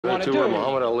The two were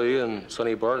Muhammad Ali and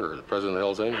Sonny Barker, the president of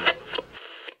Hell's Angels.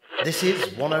 This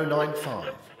is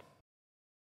 1095.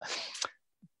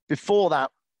 Before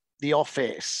that, The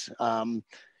Office,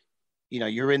 you know,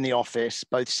 you're in The Office,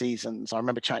 both seasons. I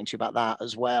remember chatting to you about that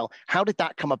as well. How did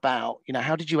that come about? You know,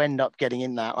 how did you end up getting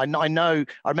in that? I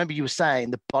remember you were saying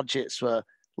the budgets were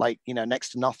like, you know, next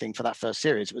to nothing for that first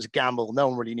series. It was a gamble. No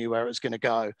one really knew where it was going to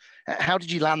go. How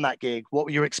did you land that gig? What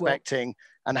were you expecting?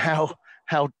 And how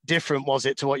different was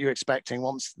it to what you were expecting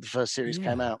once the first series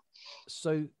came out?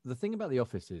 So the thing about The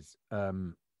Office is,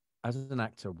 as an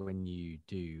actor, when you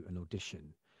do an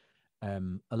audition,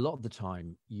 a lot of the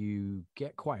time you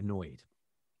get quite annoyed.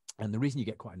 And the reason you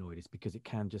get quite annoyed is because it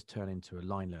can just turn into a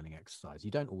line learning exercise.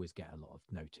 You don't always get a lot of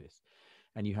notice.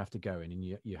 And you have to go in and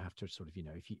you have to sort of, you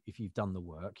know, if you've done the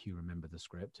work, you remember the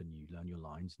script and you learn your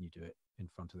lines and you do it in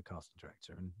front of the casting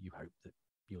director and you hope that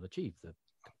you'll achieve the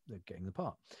getting the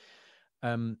part.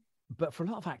 But for a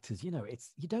lot of actors, you know,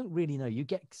 you don't really know. You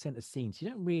get sent a scene, so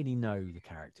you don't really know the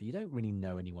character. You don't really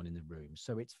know anyone in the room.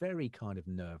 So it's very kind of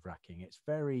nerve-wracking. It's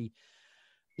very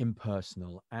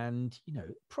impersonal. And, you know,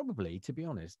 probably, to be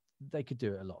honest, they could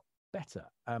do it a lot better.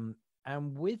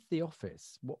 And with The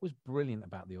Office, what was brilliant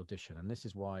about the audition, and this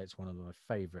is why it's one of my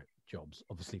favorite jobs,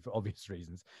 obviously for obvious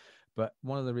reasons, but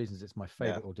one of the reasons it's my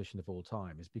favorite audition of all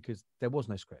time is because there was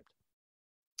no script.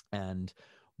 And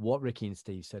what Ricky and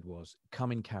Steve said was,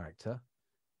 come in character,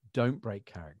 don't break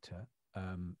character,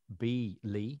 be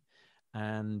Lee,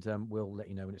 and we'll let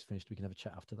you know when it's finished. We can have a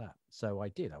chat after that. So I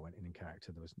did. I went in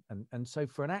character. There was, and so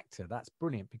for an actor, that's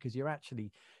brilliant because you're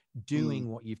actually doing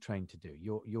what you've trained to do.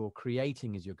 You're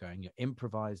creating as you're going. You're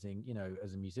improvising. You know,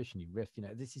 as a musician, you riff. You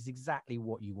know, this is exactly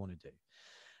what you want to do.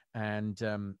 And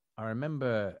I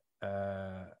remember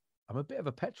I'm a bit of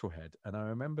a petrol head, and I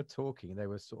remember talking.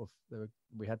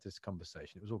 We had this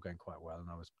conversation. It was all going quite well, and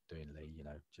I was doing Lee, you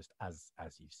know, just as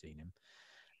you've seen him.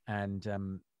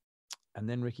 And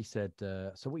then Ricky said,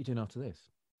 "So what are you doing after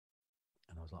this?"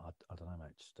 And I was like, "I don't know,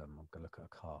 mate. Just I'm gonna look at a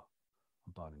car.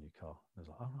 I'm buying a new car." And I was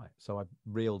like, "All right." So I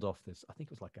reeled off this. I think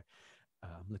it was like I'm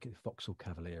looking at the Vauxhall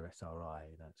Cavalier SRI.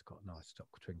 You know, it's got nice stock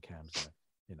twin cams and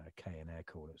you know, K and air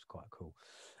cooler. It was quite cool.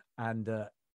 And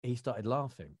he started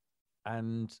laughing,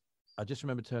 and I just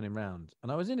remember turning around,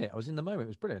 and I was in it. I was in the moment. It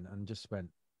was brilliant, and just went,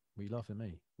 "Were you laughing at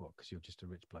me? What? Because you're just a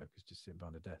rich bloke who's just sitting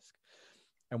behind a desk."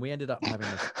 And we ended up having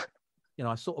this. You know,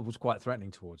 I sort of was quite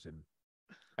threatening towards him,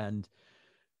 and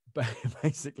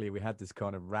basically we had this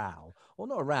kind of row, or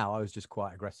not a row. I was just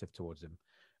quite aggressive towards him,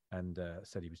 and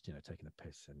said he was, you know, taking a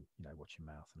piss and, you know, watch your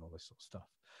mouth and all this sort of stuff.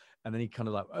 And then he kind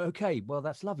of like, "Okay, well,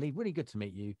 that's lovely, really good to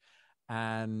meet you,"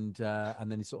 and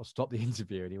then he sort of stopped the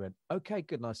interview and he went, "Okay,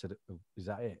 good." And I said, "Oh, is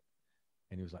that it?"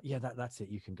 And he was like, "Yeah, that's it.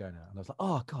 You can go now." And I was like,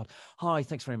 "Oh God, hi,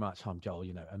 thanks very much. I'm Joel,"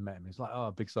 you know, and met him. He's like,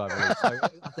 "Oh, big sigh of relief." So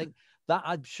I think that,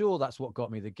 I'm sure that's what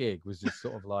got me the gig, was just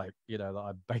sort of like, you know, that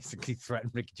I basically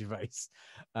threatened Ricky Gervais.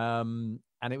 And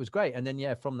it was great. And then,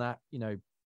 yeah, from that, you know,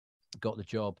 got the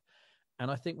job. And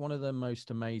I think one of the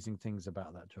most amazing things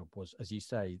about that job was, as you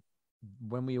say,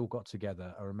 when we all got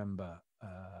together, I remember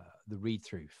the read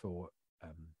through for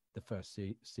the first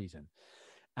season.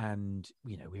 And,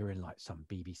 you know, we were in like some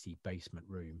BBC basement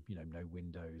room, you know, no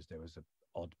windows. There was an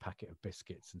odd packet of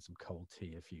biscuits and some cold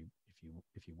tea if you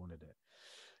wanted it.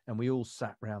 And we all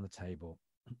sat round the table.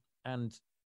 And,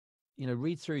 you know,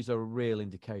 read throughs are a real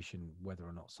indication whether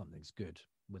or not something's good,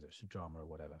 whether it's a drama or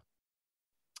whatever.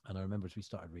 And I remember as we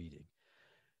started reading,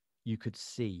 you could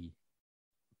see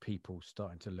people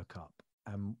starting to look up.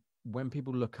 And when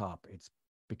people look up, it's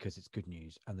because it's good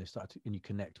news, and they start to, and you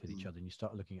connect with each other, and you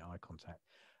start looking at eye contact,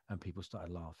 and people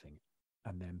started laughing,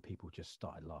 and then people just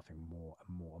started laughing more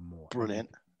and more and more. Brilliant.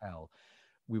 And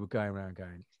we were going around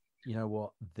going, you know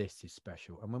what, this is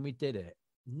special. And when we did it,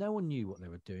 no one knew what they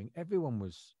were doing. Everyone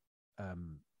was,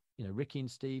 you know, Ricky and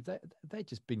Steve, they'd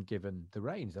just been given the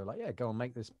reins. They were like, "Yeah, go and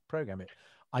make this program."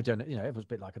 I don't know, you know, it was a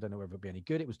bit like, I don't know whether it'd be any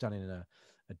good. It was done in a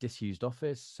disused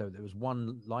office. So there was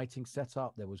one lighting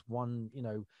setup. There was one, you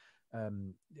know,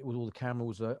 it was all the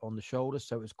cameras on the shoulder.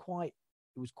 So it was quite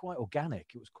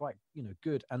organic. It was quite, you know,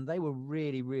 good. And they were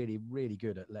really, really, really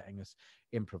good at letting us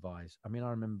improvise. I mean, I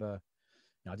remember,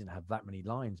 you know, I didn't have that many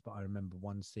lines, but I remember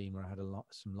one scene where I had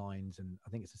some lines, and I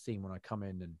think it's a scene when I come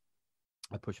in and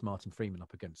I push Martin Freeman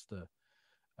up against the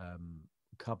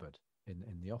cupboard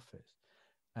in the office.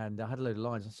 And I had a load of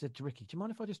lines. I said to Ricky, "Do you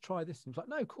mind if I just try this?" And he was like,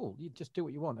 "No, cool. You just do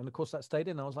what you want." And of course that stayed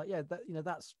in. I was like, "Yeah, that, you know,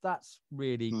 that's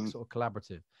really sort of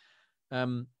collaborative."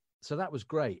 So that was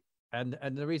great. And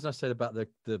the reason I said about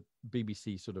the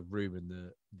BBC sort of room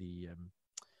and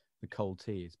the cold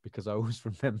tea is because I always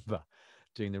remember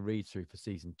doing the read through for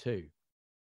season 2.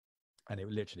 And it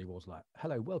literally was like,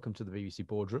 hello, welcome to the BBC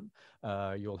boardroom.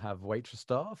 You'll have waitress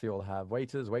staff, you'll have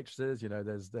waiters, waitresses, you know,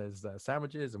 there's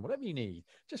sandwiches and whatever you need,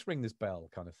 just ring this bell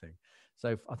kind of thing.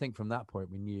 So I think from that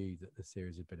point, we knew that the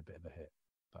series had been a bit of a hit.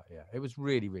 But yeah, it was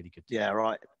really, really good. Yeah,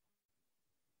 right.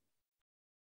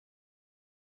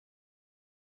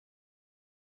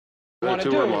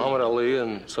 Two were Muhammad Ali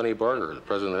and Sonny Barker, the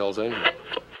president of Hell's Angels.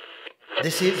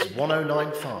 This is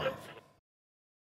 1095.